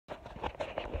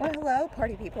Hello,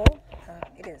 party people.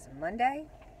 It is Monday.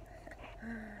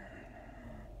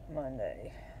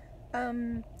 I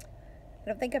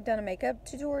don't think I've done a makeup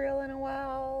tutorial in a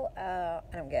while. I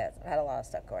don't guess. I've had a lot of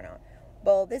stuff going on.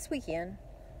 Well, this weekend,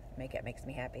 makeup makes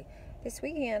me happy. This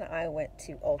weekend, I went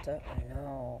to Ulta. I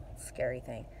know, scary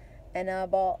thing. And I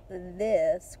bought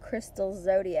this Crystal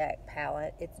Zodiac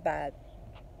palette. It's by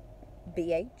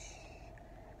BH.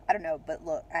 I don't know, but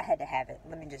look, I had to have it.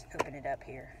 Let me just open it up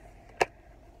here.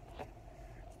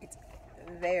 It's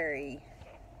very...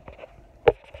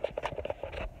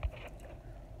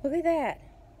 Look at that.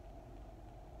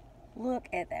 Look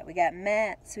at that. We got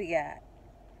mattes. We got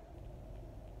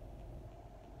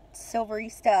silvery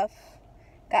stuff.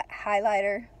 Got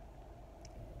highlighter.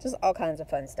 Just all kinds of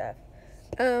fun stuff.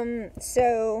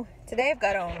 So today I've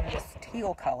got on this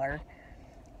teal color.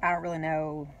 I don't really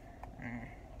know.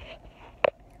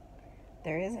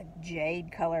 There is a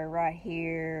jade color right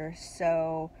here.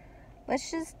 So let's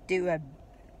just do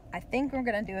I think we're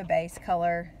going to do a base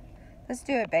color. Let's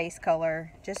do a base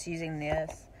color just using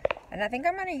this. And I think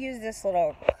I'm going to use this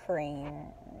little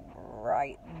cream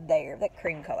right there. That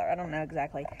cream color. I don't know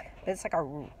exactly. But it's like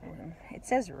it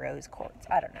says rose quartz.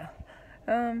 I don't know.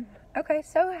 Okay,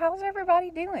 so how's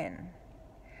everybody doing?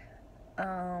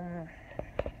 I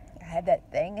had that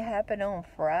thing happen on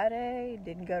Friday.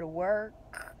 Didn't go to work.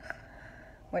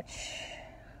 Which,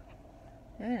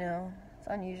 you know, it's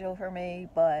unusual for me.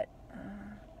 But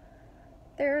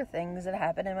there are things that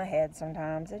happen in my head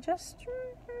sometimes. I just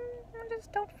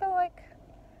don't feel like...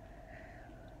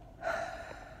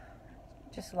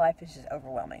 Just life is just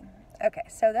overwhelming. Okay,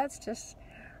 so that's just...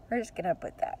 We're just going to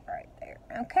put that right there.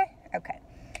 Okay.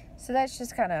 So that's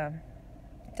just kind of...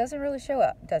 It doesn't really show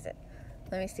up, does it?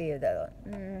 Let me see the other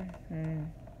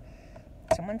one.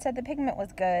 Someone said the pigment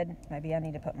was good. Maybe I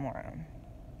need to put more on.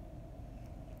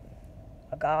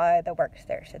 A guy that works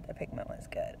there said the pigment was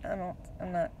good. I'm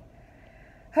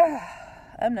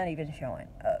not even showing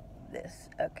up this.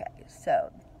 Okay,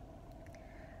 so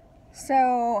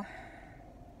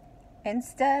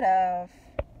instead of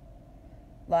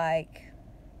like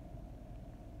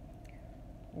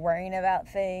worrying about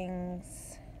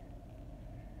things,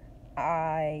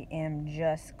 I am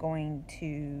just going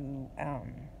to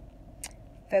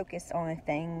focus on the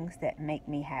things that make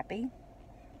me happy,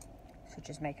 such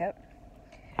as makeup.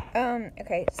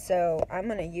 Okay, so I'm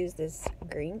going to use this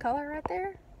green color right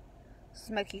there.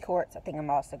 Smoky quartz. I think I'm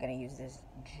also going to use this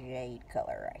jade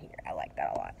color right here. I like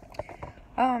that a lot.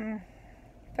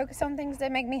 Focus on things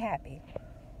that make me happy.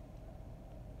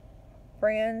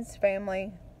 Friends,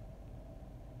 family,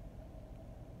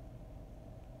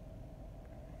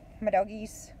 my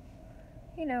doggies,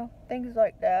 you know, things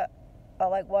like that. I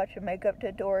like watching makeup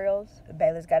tutorials.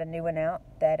 Bayla's got a new one out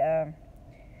that,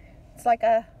 it's like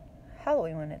a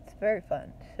Halloween one. It's very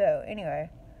fun. So,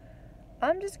 anyway,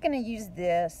 I'm just going to use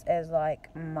this as like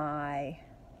my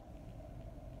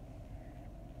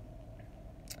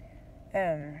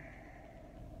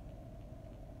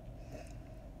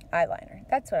eyeliner.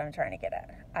 That's what I'm trying to get at.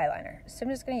 Eyeliner. So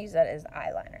I'm just going to use that as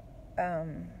eyeliner.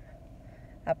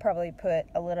 I'll probably put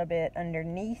a little bit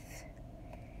underneath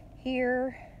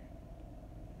here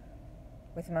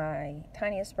with my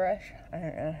tiniest brush. I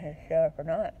don't know if it'll show up or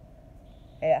not.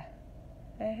 Yeah.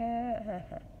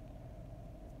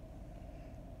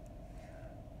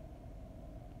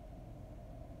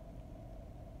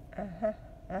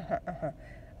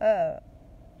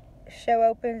 Show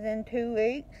opens in 2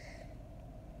 weeks.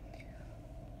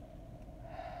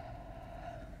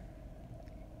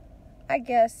 I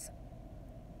guess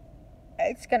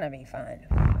it's gonna be fun.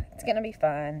 It's gonna be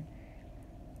fun.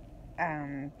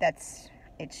 I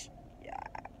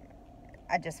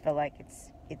just feel like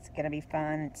it's gonna be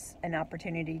fun. It's an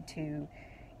opportunity to,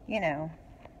 you know,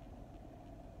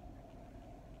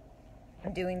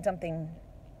 doing something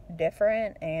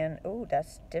different. And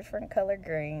that's different color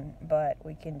green, but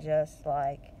we can just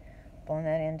like blend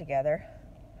that in together.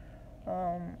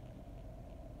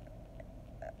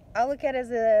 I look at it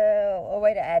as a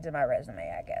way to add to my resume,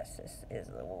 I guess, is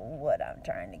what I'm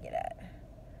trying to get at.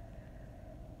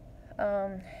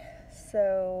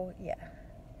 So, yeah.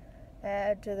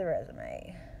 Add to the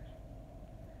resume.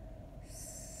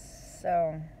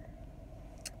 So,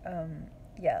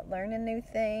 yeah, learning new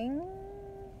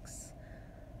things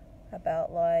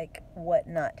about, like, what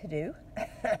not to do.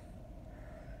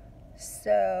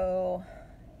 So,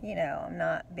 you know, I'm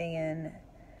not being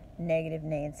negative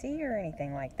Nancy or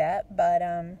anything like that, but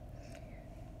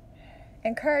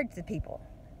encourage the people.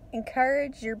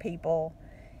 Encourage your people.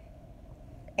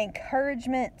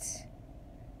 Encouragement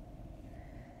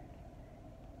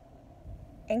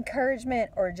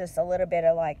encouragement or just a little bit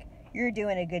of like, you're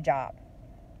doing a good job.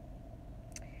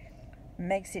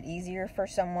 Makes it easier for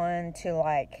someone to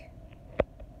like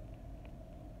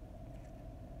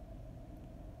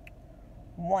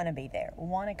want to be there,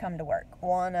 want to come to work,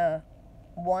 want to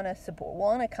support,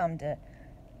 want to come to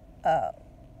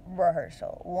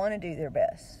rehearsal, want to do their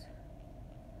best.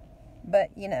 But,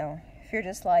 you know, if you're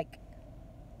just like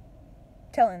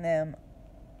telling them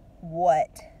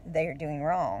what they're doing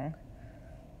wrong,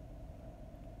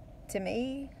 to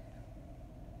me,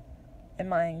 and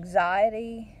my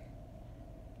anxiety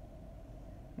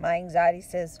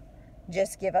says,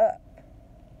 just give up.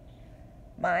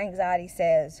 My anxiety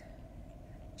says,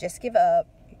 just give up.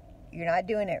 You're not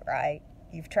doing it right.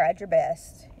 You've tried your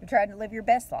best. You've tried to live your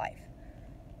best life.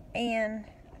 And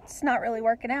it's not really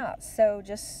working out. So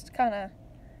just kind of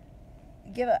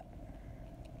give up.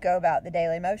 Go about the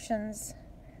daily motions.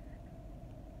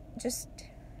 Just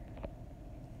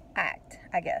act,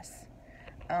 I guess.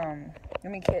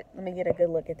 Let me get a good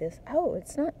look at this. Oh,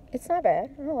 it's not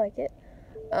bad. I like it.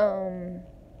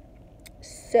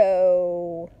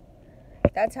 So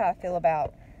that's how I feel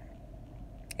about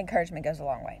encouragement. Goes a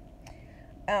long way.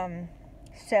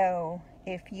 So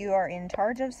if you are in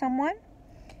charge of someone,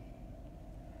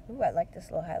 ooh, I like this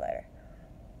little highlighter,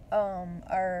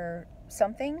 or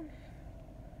something,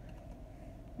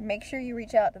 make sure you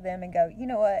reach out to them and go, you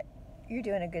know what, you're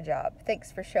doing a good job.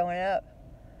 Thanks for showing up.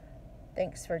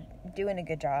 Thanks for doing a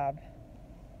good job.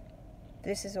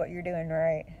 This is what you're doing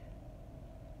right.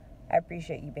 I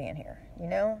appreciate you being here. You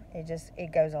know,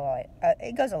 it goes a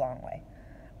long way.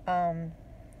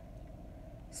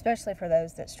 Especially for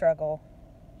those that struggle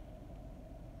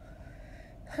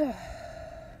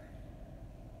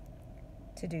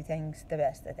to do things the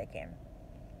best that they can.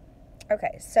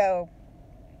 Okay, so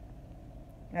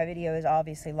my video is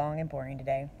obviously long and boring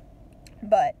today,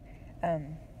 but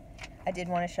I did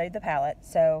want to show you the palette.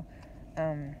 So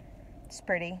it's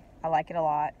pretty. I like it a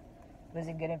lot. It was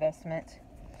a good investment.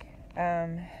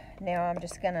 Now I'm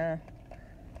just gonna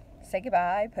say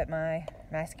goodbye, put my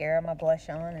mascara, my blush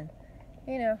on, and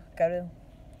you know, go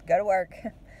to work.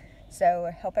 So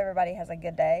I hope everybody has a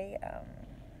good day.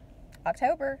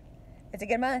 October, it's a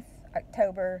good month.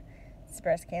 October, it's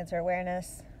breast cancer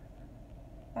awareness.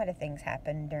 Why do things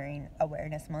happen during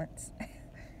awareness months?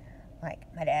 Like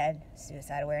my dad,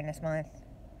 suicide awareness month.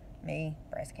 Me,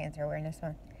 breast cancer awareness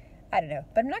month. I don't know,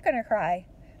 but I'm not gonna cry.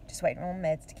 Just waiting on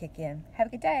meds to kick in. Have a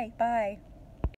good day. Bye.